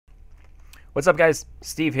What's up, guys?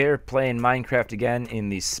 Steve here, playing Minecraft again in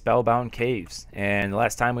the Spellbound caves. And the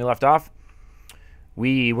last time we left off,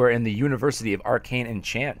 we were in the University of Arcane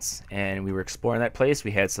Enchants, and we were exploring that place.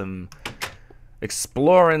 We had some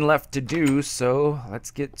exploring left to do, so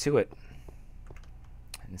let's get to it.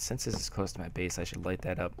 And since this is close to my base, I should light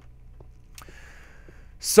that up.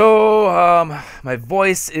 So, my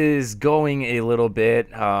voice is going a little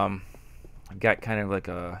bit. I've got kind of like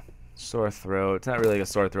a sore throat. It's not really like a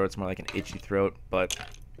sore throat, it's more like an itchy throat, but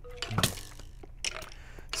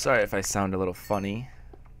sorry if I sound a little funny.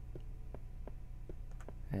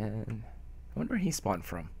 And I wonder where he spawned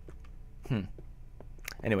from.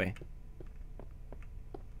 Anyway,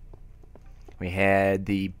 we had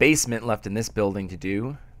the basement left in this building to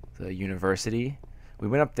do, the university. We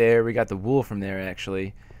went up there, we got the wool from there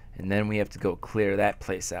actually, and then we have to go clear that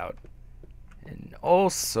place out. And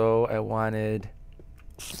also I wanted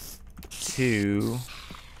to,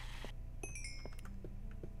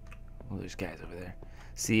 well, there's guys over there,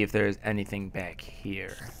 see if there's anything back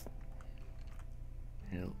here.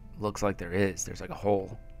 And it looks like there is. There's like a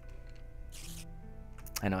hole.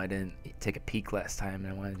 I know I didn't take a peek last time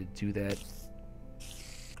and I wanted to do that.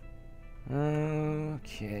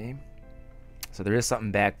 Okay, so there is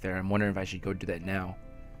something back there. I'm wondering if I should go do that now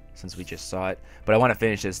since we just saw it, but I want to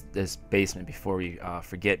finish this basement before we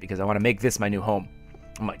forget, because I want to make this my new home.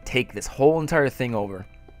 I'm gonna take this whole entire thing over.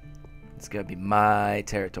 It's gonna be my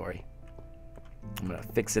territory. I'm gonna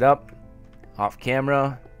fix it up off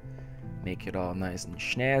camera, make it all nice and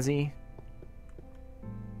snazzy.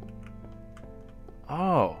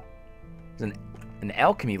 Oh, there's an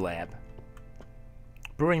alchemy lab.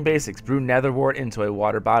 Brewing basics. Brew netherwort into a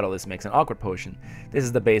water bottle. This makes an awkward potion. This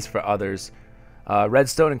is the base for others.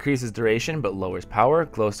 Redstone increases duration but lowers power.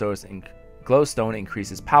 Glowstone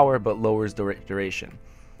increases power but lowers duration.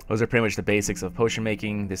 Those are pretty much the basics of potion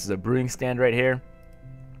making. This is a brewing stand right here.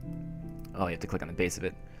 Oh, you have to click on the base of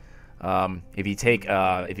it. If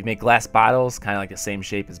you make glass bottles, kind of like the same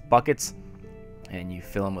shape as buckets, and you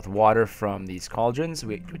fill them with water from these cauldrons,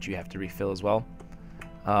 which you have to refill as well.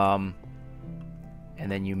 And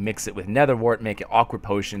then you mix it with netherwort, make it awkward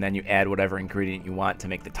potion, then you add whatever ingredient you want to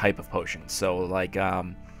make the type of potion. So like,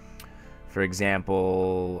 for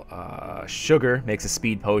example, sugar makes a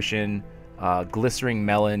speed potion, glycerine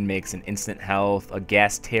melon makes an instant health, a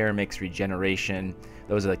gas tear makes regeneration.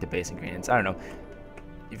 Those are like the base ingredients. I don't know.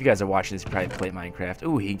 If you guys are watching this, you probably play Minecraft.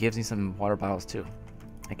 Ooh, he gives me some water bottles too.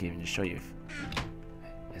 I can even just show you.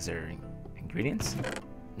 Is there ingredients?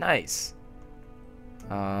 Nice.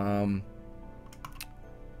 We'll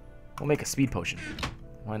make a speed potion.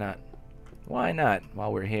 Why not? Why not,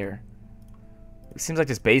 while we're here? It seems like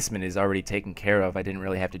this basement is already taken care of. I didn't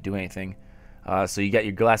really have to do anything. So you got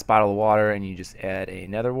your glass bottle of water, and you just add a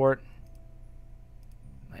netherwort.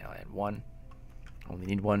 I'll add one. Only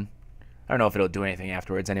need one. I don't know if it'll do anything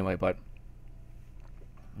afterwards anyway, but...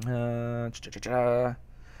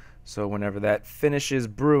 So whenever that finishes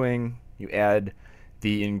brewing, you add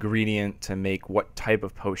the ingredient to make what type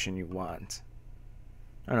of potion you want.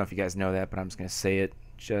 I don't know if you guys know that, but I'm just going to say it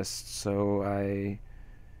just so I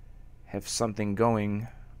have something going.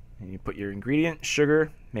 And you put your ingredient,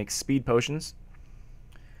 sugar, makes speed potions.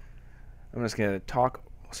 I'm just going to talk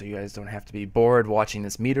so you guys don't have to be bored watching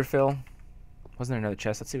this meter fill. Wasn't there another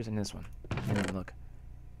chest? Let's see what's in this one. Let me look.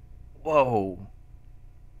 Whoa.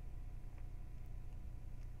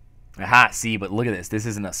 Aha, see, but look at this. This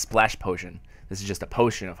isn't a splash potion. This is just a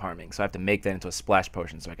potion of harming. So I have to make that into a splash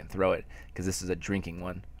potion so I can throw it, because this is a drinking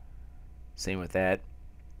one. Same with that.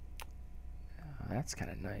 That's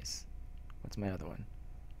kind of nice. What's my other one?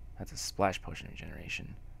 That's a splash potion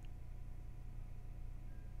regeneration.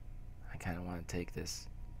 I kind of want to take this.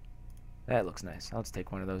 That looks nice. I'll just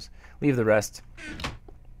take one of those. Leave the rest.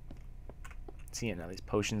 See, now these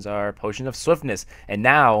potions are potion of swiftness. And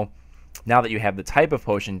now that you have the type of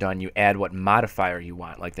potion done, you add what modifier you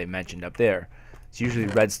want, like they mentioned up there. It's usually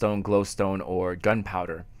redstone, glowstone, or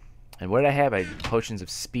gunpowder. And what did I have? I had potions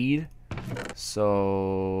of speed.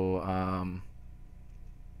 So,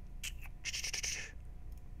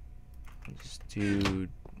 let's do,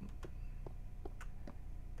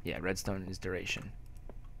 yeah, redstone is duration.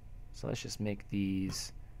 So let's just make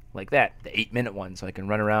these like that, the 8-minute one, so I can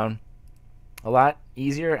run around a lot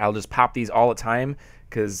easier. I'll just pop these all the time,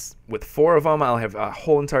 because with 4 of them, I'll have a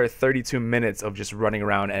whole entire 32 minutes of just running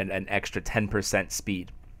around at an extra 10%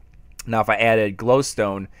 speed. Now, if I added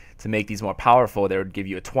glowstone to make these more powerful, that would give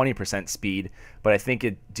you a 20% speed, but I think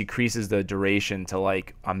it decreases the duration to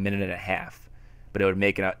like a minute and a half. But it would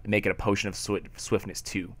make it a potion of swiftness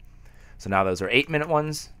too. So now those are 8-minute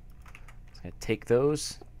ones. So I'm gonna take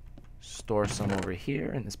those, store some over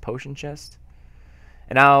here in this potion chest.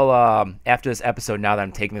 And I'll, after this episode, now that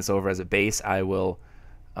I'm taking this over as a base, I will,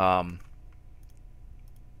 do I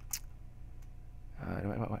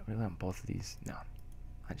want both of these? No,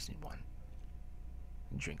 I just need one.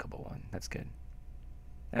 A drinkable one. That's good.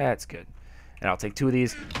 That's good. And I'll take 2 of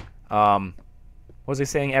these. What was I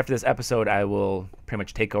saying? After this episode, I will pretty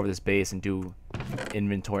much take over this base and do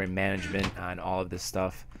inventory management on all of this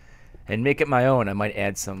stuff and make it my own. I might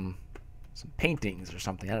add some paintings or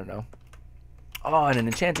something. I don't know. Oh, and an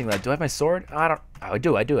enchanting lab. Do I have my sword? I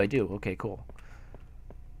do. Okay, cool.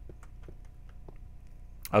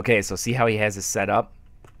 Okay, so see how he has this set up?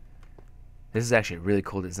 This is actually a really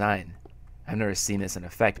cool design. I've never seen this in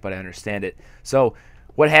effect, but I understand it. So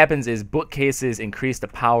what happens is bookcases increase the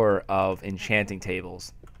power of enchanting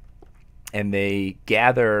tables, and they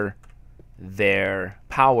gather their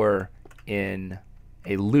power in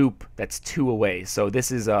a loop that's 2 away. So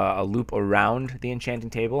this is a loop around the enchanting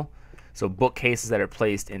table. So bookcases that are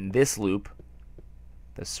placed in this loop,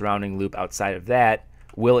 the surrounding loop outside of that,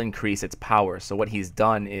 will increase its power. So what he's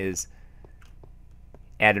done is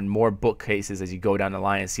added more bookcases as you go down the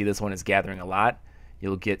line. And see, this one is gathering a lot.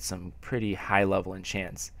 You'll get some pretty high level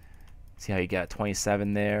enchants. See how you got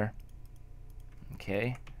 27 there?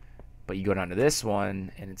 Okay. But you go down to this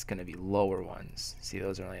one, and it's going to be lower ones. See,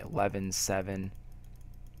 those are only 11, 7.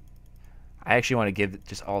 I actually want to give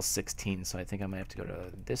just all 16, so I think I might have to go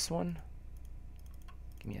to this one.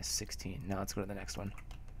 Give me a 16. Now let's go to the next one.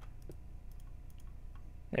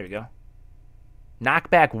 There we go.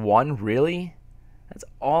 Knockback 1, really? That's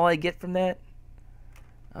all I get from that?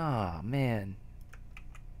 Oh, man.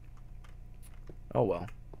 Oh, well.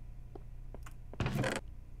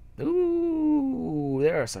 Ooh,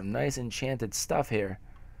 there are some nice enchanted stuff here.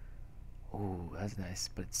 Ooh, that's nice,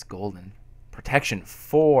 but it's golden. Protection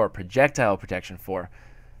 4, projectile protection 4.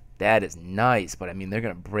 That is nice, but I mean, they're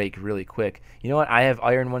going to break really quick. You know what? I have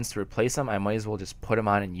iron ones to replace them. I might as well just put them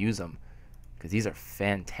on and use them, because these are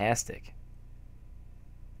fantastic.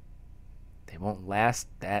 They won't last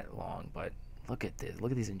that long, but look at this.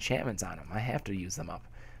 Look at these enchantments on them. I have to use them up.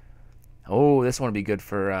 Oh, this one would be good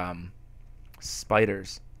for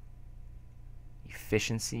spiders.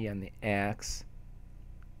 Efficiency on the axe.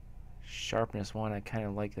 Sharpness 1, I kind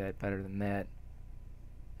of like that better than that.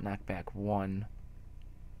 Knockback 1.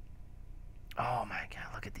 Oh my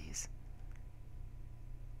god, look at these.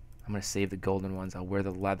 I'm going to save the golden ones. I'll wear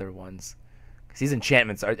the leather ones. Because these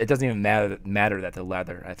enchantments, it doesn't even matter that they're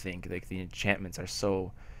leather, I think. Like, the enchantments are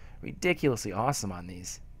so ridiculously awesome on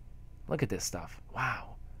these. Look at this stuff.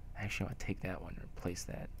 Wow. I actually want to take that one and replace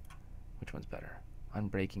that. Which one's better?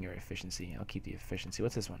 Unbreaking or efficiency? I'll keep the efficiency.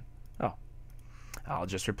 What's this one? Oh. I'll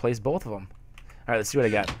just replace both of them. Alright, let's see what I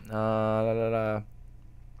got.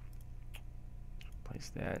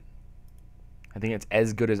 Replace that. I think it's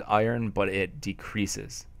as good as iron, but it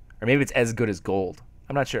decreases. Or maybe it's as good as gold.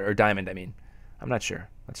 I'm not sure. Or diamond, I mean. I'm not sure.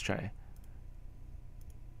 Let's try.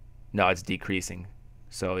 No, it's decreasing.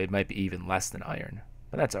 So it might be even less than iron.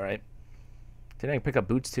 But that's alright. Did I pick up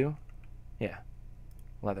boots too? Yeah.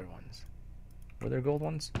 Leather ones. Were there gold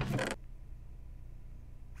ones?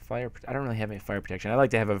 I don't really have any fire protection. I like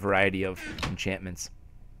to have a variety of enchantments.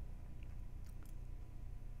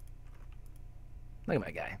 Look at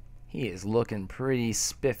my guy. He is looking pretty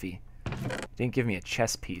spiffy. Didn't give me a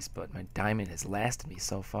chest piece, but my diamond has lasted me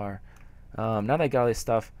so far. Now that I got all this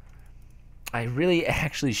stuff, I really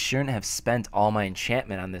actually shouldn't have spent all my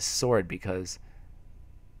enchantment on this sword, because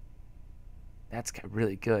that's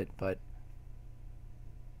really good, but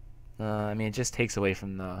I mean, it just takes away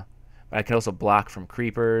from the... But I can also block from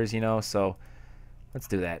creepers, you know, so let's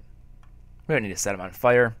do that. We don't need to set them on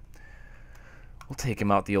fire. We'll take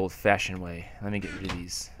them out the old-fashioned way. Let me get rid of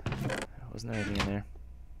these. Wasn't there anything in there?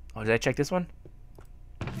 Oh, did I check this one?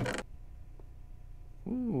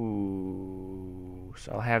 Ooh.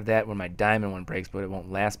 So I'll have that when my diamond one breaks, but it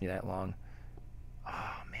won't last me that long.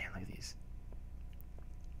 Oh, man, look at these.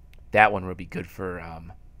 That one would be good for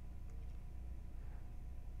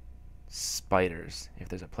spiders, if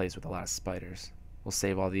there's a place with a lot of spiders. We'll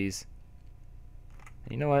save all these.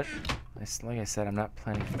 And you know what? Like I said, I'm not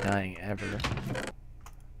planning on dying ever.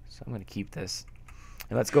 So I'm going to keep this.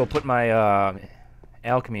 And let's go put my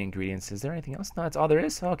alchemy ingredients. Is there anything else? No, that's all there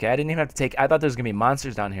is? Okay, I didn't even have to take... I thought there was going to be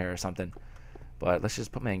monsters down here or something. But let's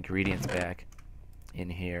just put my ingredients back in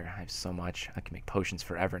here. I have so much. I can make potions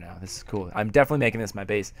forever now. This is cool. I'm definitely making this my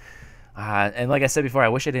base. And like I said before, I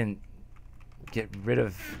wish I didn't get rid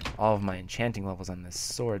of all of my enchanting levels on this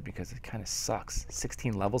sword, because it kind of sucks.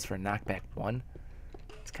 16 levels for a knockback 1.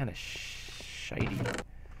 It's kind of shitey.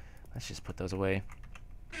 Let's just put those away.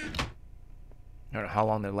 I don't know how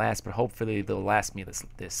long they'll last, but hopefully they'll last me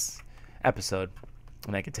this episode,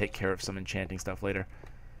 and I can take care of some enchanting stuff later.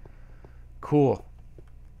 Cool.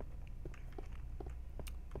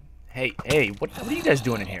 Hey, what are you guys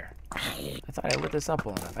doing in here? I thought I lit this up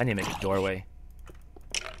well enough. I need to make a doorway.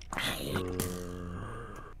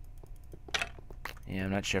 Yeah,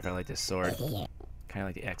 I'm not sure if I like this sword. Kind of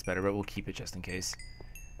like the axe better, but we'll keep it just in case.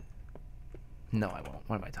 No, I won't.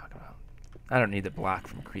 What am I talking about? I don't need the block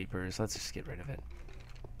from creepers. Let's just get rid of it.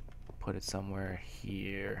 Put it somewhere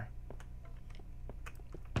here.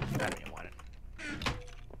 I don't even want it.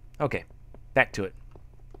 Okay, back to it.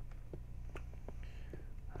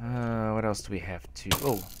 What else do we have to...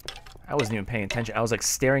 Oh, I wasn't even paying attention. I was like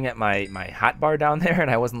staring at my hotbar down there,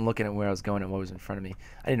 and I wasn't looking at where I was going and what was in front of me.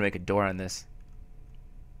 I didn't make a door on this.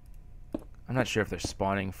 I'm not sure if they're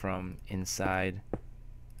spawning from inside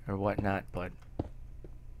or whatnot, but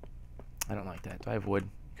I don't like that. Do I have wood?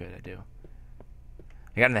 Good, I do.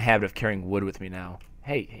 I got in the habit of carrying wood with me now.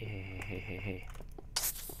 Hey.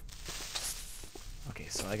 Okay,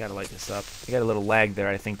 so I gotta light this up. I got a little lag there.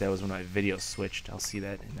 I think that was when my video switched. I'll see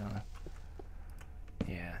that in,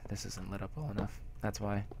 yeah, this isn't lit up well enough. That's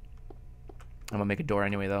why. I'm gonna make a door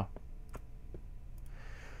anyway, though.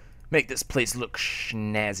 Make this place look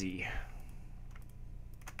snazzy.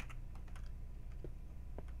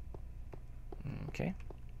 Okay.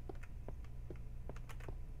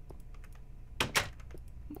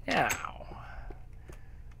 Now,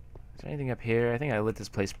 is there anything up here? I think I lit this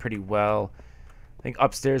place pretty well. I think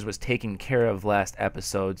upstairs was taken care of last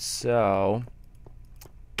episode, so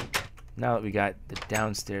now that we got the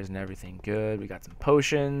downstairs and everything good, we got some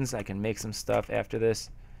potions. I can make some stuff after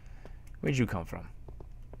this. Where'd you come from?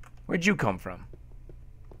 Where'd you come from?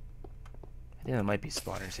 I think there might be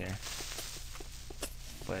spawners here,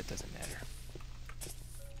 but it doesn't matter.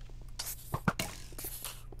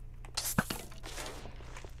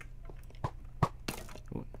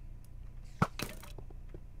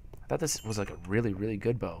 I thought this was like a really, really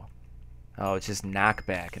good bow. Oh, it's just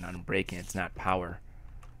knockback and unbreaking. It's not power.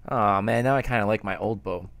 Oh, man, now I kind of like my old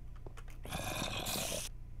bow.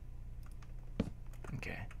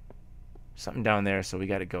 Okay. Something down there, so we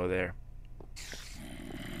got to go there.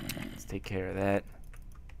 Let's take care of that.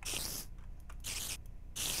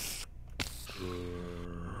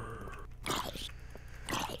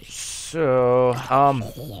 So,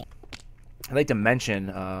 I'd like to mention,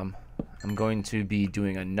 I'm going to be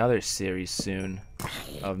doing another series soon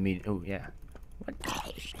of me. Oh, yeah. What?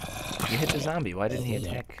 You hit the zombie. Why didn't he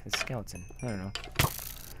attack the skeleton? I don't know.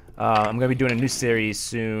 I'm going to be doing a new series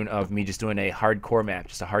soon of me just doing a hardcore map.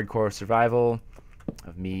 Just a hardcore survival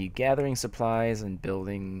of me gathering supplies and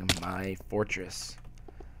building my fortress.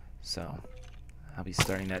 So, I'll be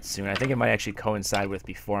starting that soon. I think it might actually coincide with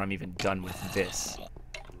before I'm even done with this.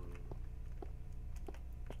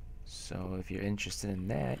 So if you're interested in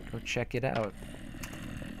that, go check it out.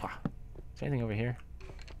 Wow. Is there anything over here?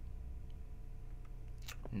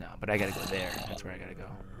 No, but I gotta go there. That's where I gotta go.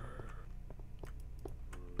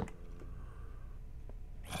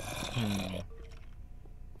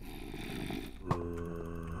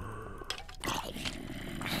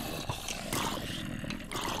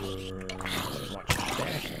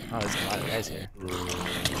 Oh, there's a lot of guys here.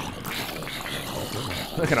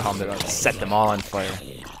 Look at how I'm gonna set them all on fire.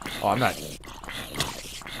 Oh, I'm not.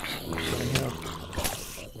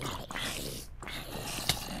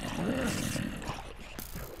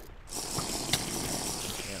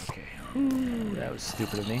 Okay. Ooh, that was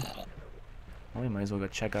stupid of me. Well, we might as well go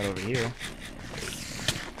check out over here.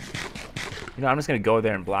 You know, I'm just gonna go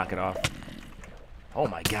there and block it off. Oh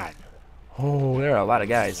my god. Oh, there are a lot of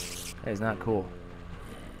guys. That is not cool.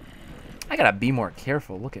 I gotta be more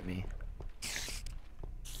careful. Look at me.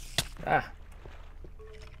 Ah.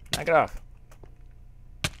 Knock it off.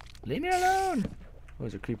 Leave me alone. Oh,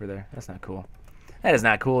 there's a creeper there. That's not cool. That is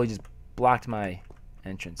not cool. He just blocked my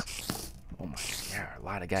entrance. Oh my, there are a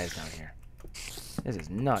lot of guys down here. This is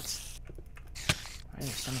nuts. Why are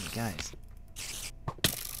there so many guys?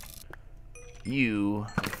 You,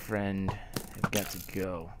 my friend, have got to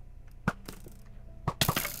go.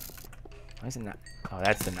 Why is it not? Oh,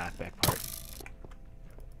 that's the knockback part.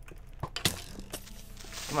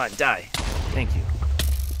 Come on, die. Thank you.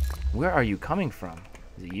 Where are you coming from?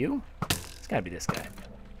 Is it you? It's gotta be this guy.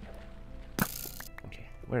 Okay,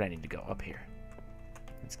 where do I need to go? Up here.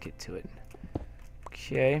 Let's get to it.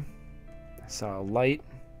 Okay. I saw a light.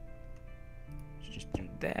 Let's just do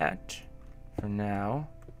that for now.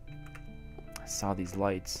 I saw these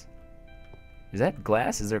lights. Is that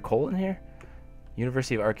glass? Is there coal in here?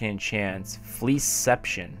 University of Arcane Chance.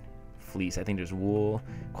 Fleeceception. Fleece. I think there's wool.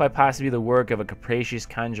 Quite possibly the work of a capricious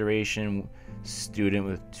conjuration Student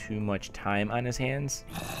with too much time on his hands.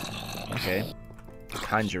 Okay.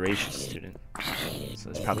 Conjuration student. So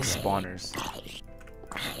there's probably spawners.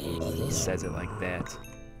 He says it like that.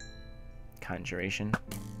 Conjuration.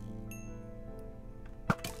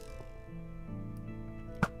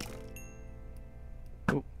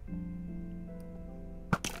 Ooh.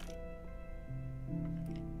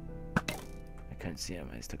 I couldn't see him.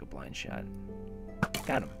 I just took a blind shot.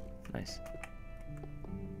 Got him. Nice.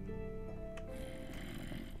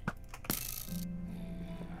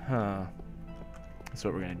 Huh. That's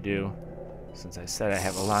what we're gonna do. Since I said I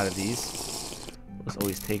have a lot of these, let's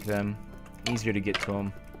always take them. Easier to get to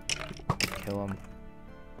them. Kill them.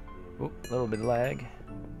 Oop, a little bit of lag.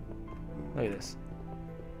 Look at this.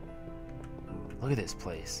 Look at this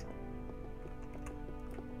place.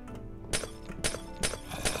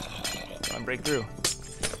 Come on, break through.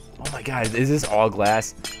 Oh my god, is this all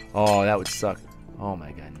glass? Oh, that would suck. Oh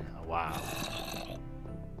my god, no. Wow.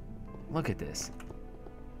 Look at this.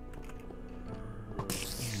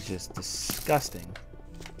 This is just disgusting.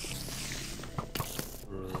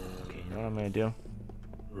 Okay, you know what I'm gonna do?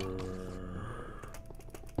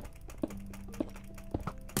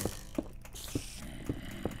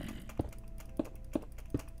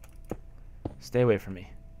 Stay away from me.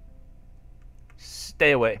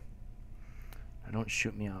 Stay away. Now don't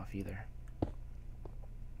shoot me off either.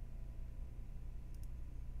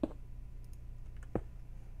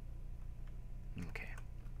 Okay.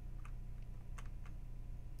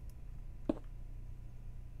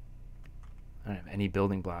 I don't have any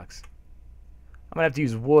building blocks. I'm gonna have to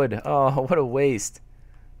use wood. Oh, what a waste.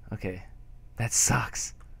 Okay. That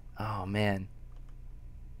sucks. Oh, man.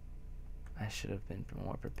 I should have been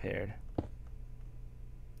more prepared.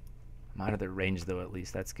 I'm out of their range, though, at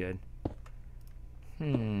least. That's good.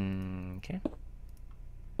 Okay.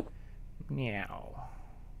 Meow.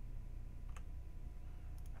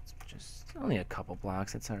 That's just only a couple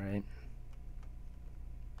blocks. That's alright.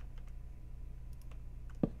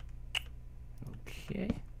 Okay.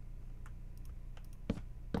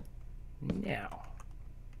 Now.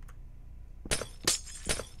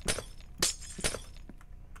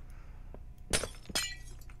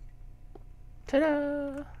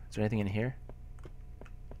 Ta-da! Is there anything in here?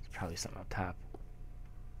 There's probably something up top.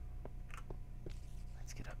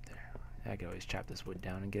 Let's get up there. I could always chop this wood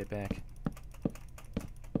down and get it back.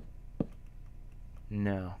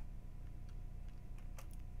 No.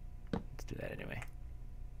 Let's do that anyway.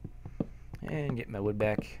 And get my wood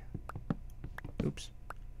back. Oops.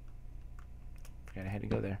 Forgot I had to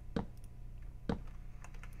go there.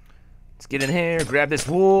 Let's get in here, grab this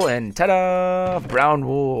wool, and ta-da! Brown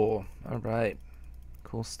wool. Alright.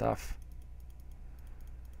 Cool stuff.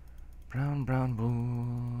 Brown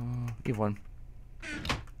wool. Give one.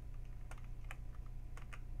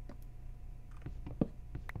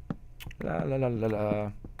 La la la la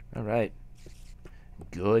la. Alright.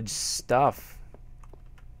 Good stuff.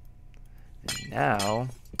 And now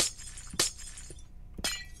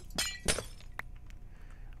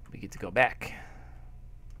we get to go back.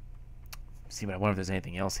 See, but I wonder if there's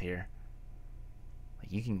anything else here.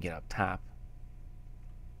 Like, you can get up top.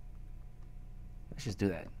 Let's just do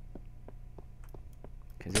that.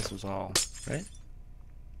 Because this was all, right?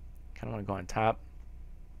 Kind of want to go on top.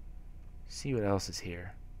 See what else is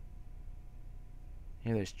here.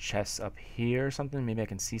 Maybe there's chests up here or something. Maybe I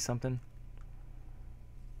can see something.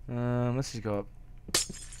 Let's just go up.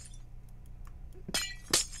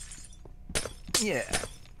 Yeah.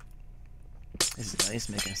 This is nice,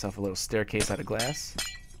 making myself a little staircase out of glass.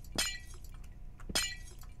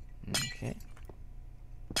 Okay.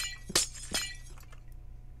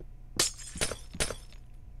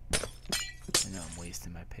 I know I'm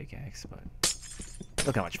wasting my pickaxe, but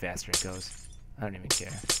look how much faster it goes. I don't even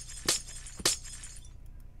care.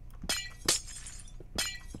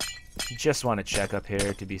 Just want to check up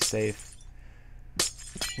here to be safe.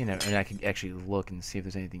 You know, and I can actually look and see if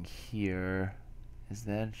there's anything here. Is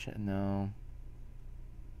that no?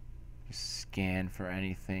 Just scan for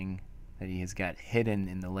anything that he has got hidden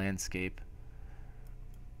in the landscape.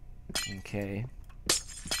 Okay.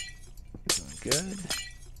 Doing good.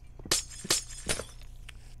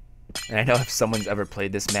 And I know if someone's ever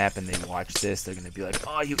played this map and they watch this, they're gonna be like,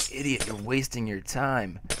 "Oh, you idiot! You're wasting your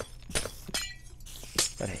time."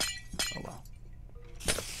 But hey. Oh well.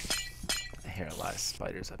 I hear a lot of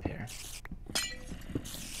spiders up here.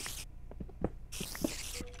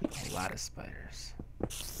 A lot of spiders.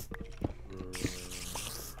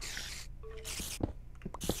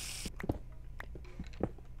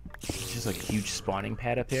 It's just like a huge spawning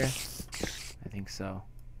pad up here. I think so.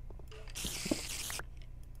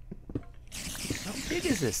 How big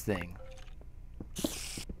is this thing?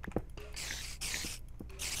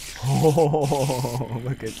 Oh,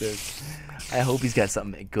 look at this. I hope he's got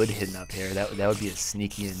something good hidden up here. That would be a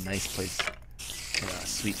sneaky and nice place, a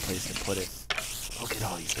sweet place to put it. Look at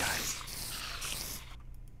all these guys.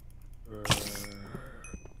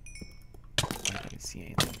 I don't even see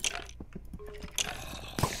anything.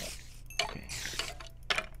 Okay.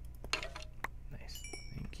 Nice.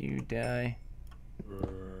 Thank you, die.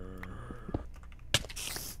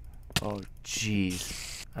 Oh,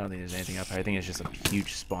 jeez. I don't think there's anything up here. I think it's just a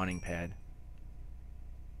huge spawning pad.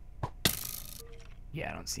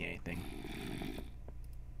 Yeah, I don't see anything.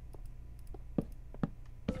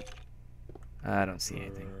 I don't see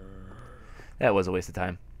anything. That was a waste of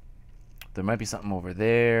time. There might be something over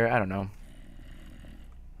there. I don't know.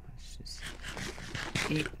 Let's just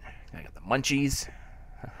eat. I got the munchies.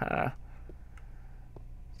 Haha.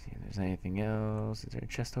 See if there's anything else. Is there a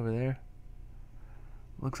chest over there?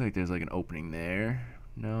 Looks like there's like an opening there.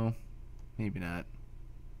 No, maybe not.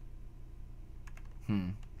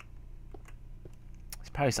 There's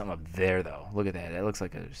probably something up there though. Look at that. That looks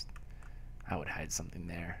like I would hide something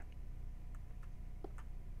there.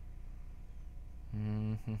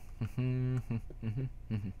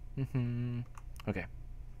 Okay.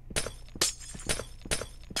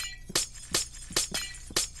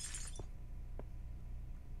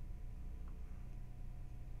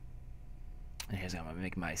 And here's how I'm gonna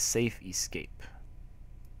make my safe escape.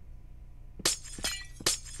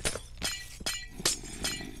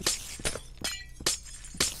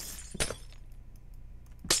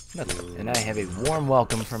 And I have a warm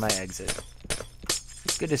welcome for my exit.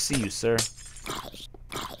 Good to see you, sir.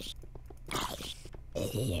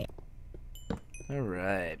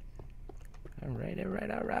 Alright.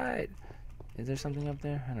 Alright. Is there something up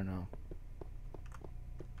there? I don't know.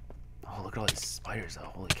 Oh, look at all these spiders,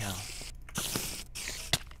 though. Holy cow.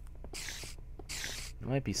 There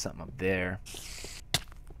might be something up there.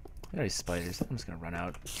 Look at all these spiders. I'm just gonna run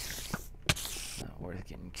out. Not worth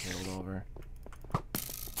getting killed over.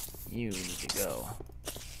 You need to go.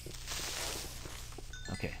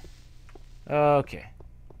 Okay. Okay.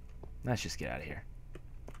 Let's just get out of here.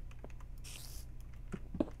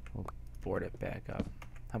 We'll board it back up.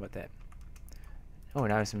 How about that? Oh,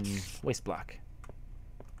 now there's some waste block.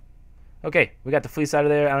 Okay, we got the fleece out of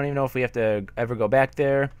there. I don't even know if we have to ever go back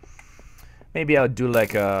there. Maybe I'll do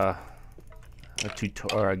like a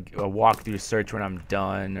tutorial or a walkthrough search when I'm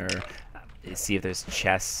done, or see if there's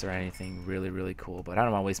chests or anything really cool. But I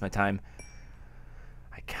don't want to waste my time.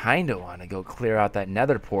 I kind of want to go clear out that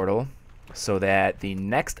nether portal so that the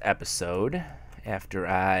next episode, after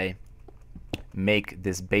I make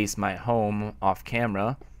this base my home off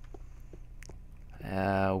camera,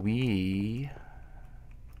 we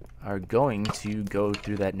are going to go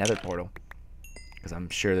through that nether portal, because I'm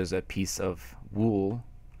sure there's a piece of wool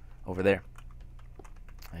over there.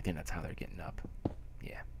 I think that's how they're getting up.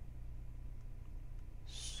 Yeah.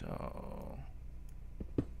 So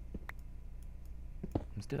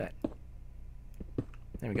let's do that.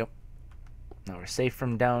 There we go. Now we're safe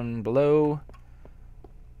from down below.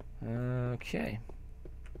 Okay.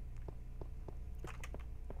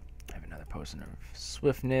 I have another potion of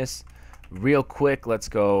swiftness. Real quick, let's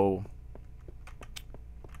go.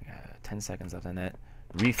 10 seconds left on that.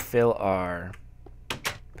 Refill our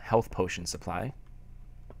health potion supply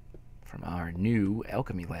from our new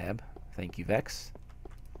alchemy lab. Thank you, Vex.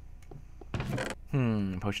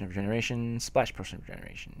 Potion of regeneration, splash potion of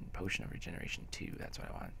regeneration, potion of regeneration 2. That's what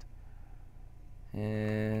I want.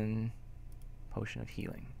 And potion of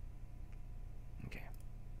healing. Okay.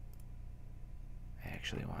 I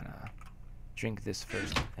actually want to drink this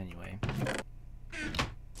first anyway.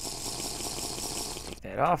 Take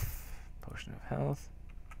that off. Potion of health.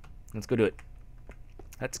 Let's go do it.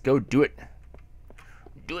 Let's go do it.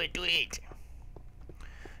 Do it.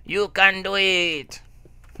 You can do it.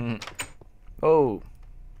 Oh,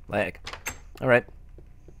 lag. All right.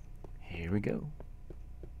 Here we go.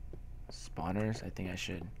 Spawners. I think I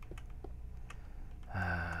should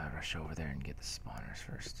rush over there and get the spawners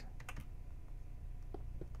first.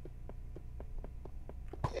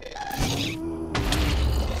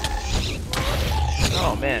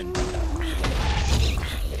 Oh man,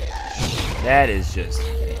 that is just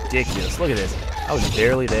ridiculous. Look at this. I was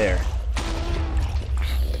barely there.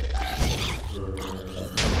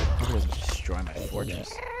 It doesn't destroy my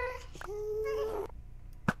fortress.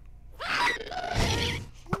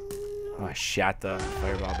 Oh, I shot the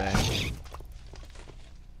fireball back.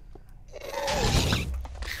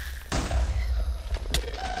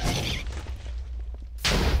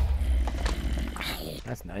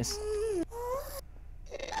 That's nice.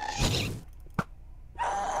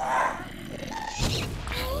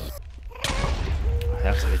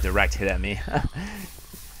 That was like a direct hit at me.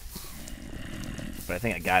 But I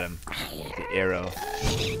think I got him with the arrow.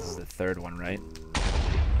 This is the third one, right?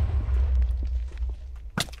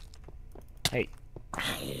 Hey.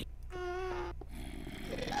 I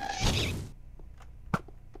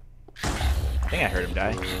think I heard him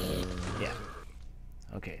die. Yeah.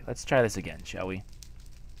 Okay, let's try this again, shall we?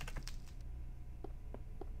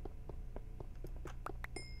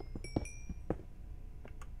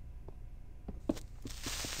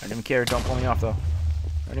 I don't even care. Don't pull me off, though.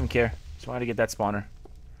 I don't even care. Just wanted to get that spawner.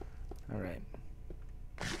 Alright.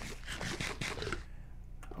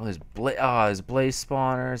 Oh, there's blaze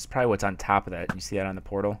spawners. Probably what's on top of that. You see that on the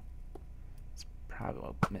portal? It's probably...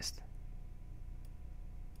 Oh, missed.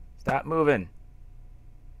 Stop moving.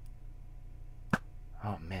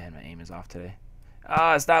 Oh, man. My aim is off today.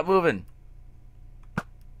 Ah, stop moving.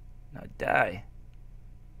 Now die.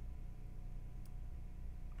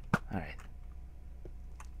 Alright.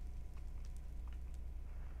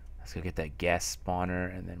 Let's go get that gas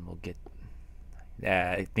spawner, and then we'll get...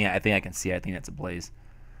 Yeah, I think I can see it. I think that's a blaze.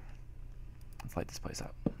 Let's light this place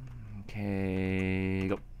up. Okay,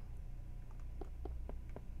 go.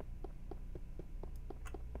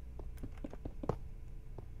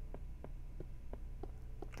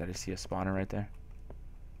 Did I see a spawner right there?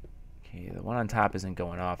 Okay, the one on top isn't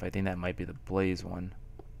going off. I think that might be the blaze one.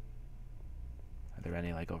 Are there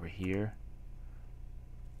any like over here?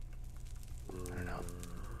 I don't know.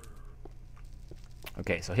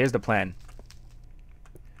 Okay, so here's the plan.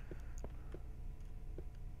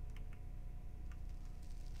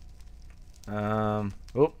 Oh.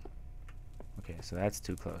 Okay, so that's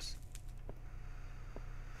too close.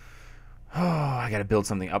 Oh, I gotta build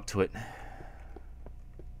something up to it.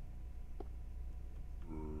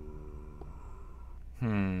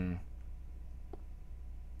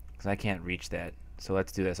 Because I can't reach that. So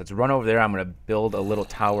let's do this. Let's run over there. I'm gonna build a little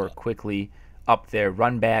tower quickly up there.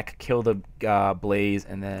 Run back, kill the blaze,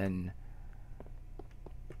 and then...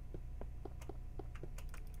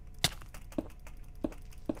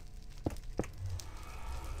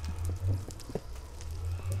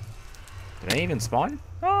 Did I even spawn?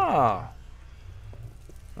 Oh!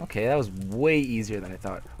 Okay, that was way easier than I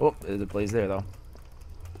thought. Oh, there's a blaze there, though.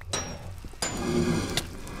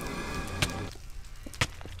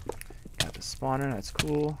 Got the spawner, that's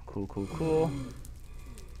cool. Cool, cool, cool.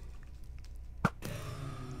 Okay,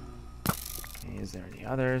 is there any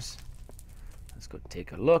others? Let's go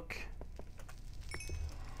take a look.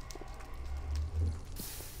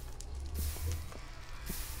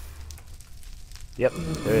 Yep,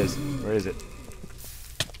 there is. Where is it?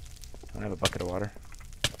 Don't have a bucket of water.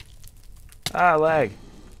 Ah, lag.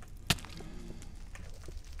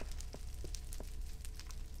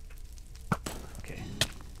 Okay.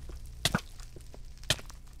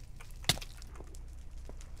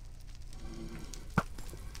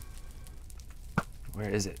 Where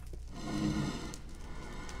is it?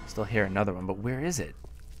 I still hear another one, but where is it?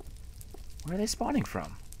 Where are they spawning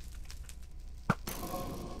from?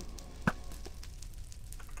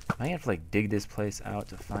 I have to like dig this place out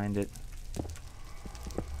to find it.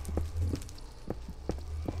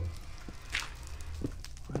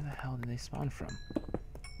 Where the hell did they spawn from?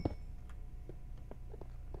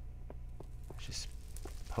 Let's just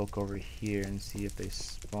poke over here and see if they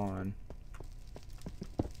spawn.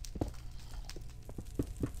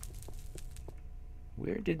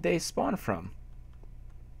 Where did they spawn from?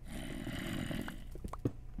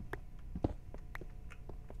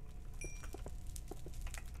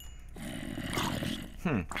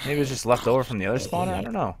 Maybe it was just left over from the other spawner? I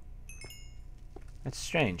don't know. That's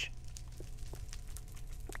strange.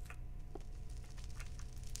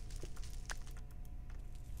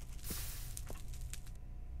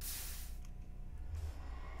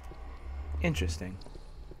 Interesting.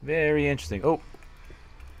 Very interesting. Oh!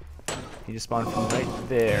 He just spawned from right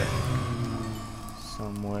there.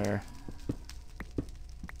 Somewhere.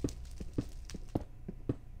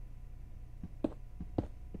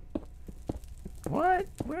 What?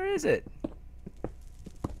 Where is it?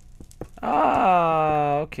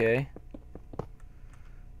 Ah, okay.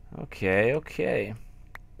 Okay, okay.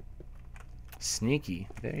 Sneaky.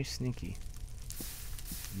 Very sneaky.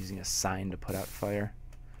 Using a sign to put out fire.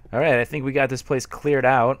 Alright, I think we got this place cleared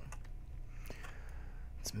out.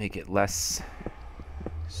 Let's make it less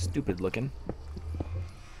stupid looking.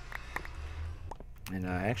 And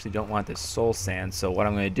I actually don't want this soul sand, so what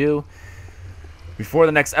I'm going to do before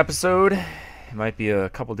the next episode, it might be a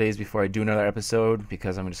couple days before I do another episode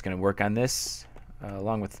because I'm just going to work on this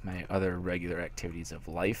along with my other regular activities of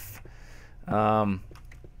life. I'm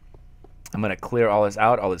going to clear all this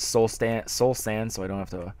out, all this soul sand, so I don't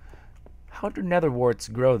have to How do nether warts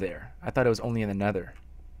grow there? I thought it was only in the nether.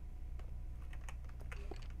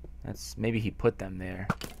 That's maybe he put them there.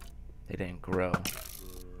 They didn't grow.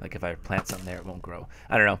 Like if I plant something there, it won't grow.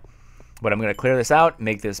 I don't know. But I'm going to clear this out,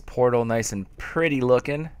 make this portal nice and pretty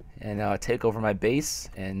looking, and take over my base.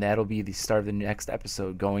 And that'll be the start of the next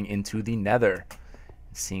episode, going into the nether,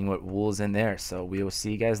 seeing what wool's in there. So we will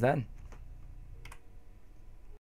see you guys then.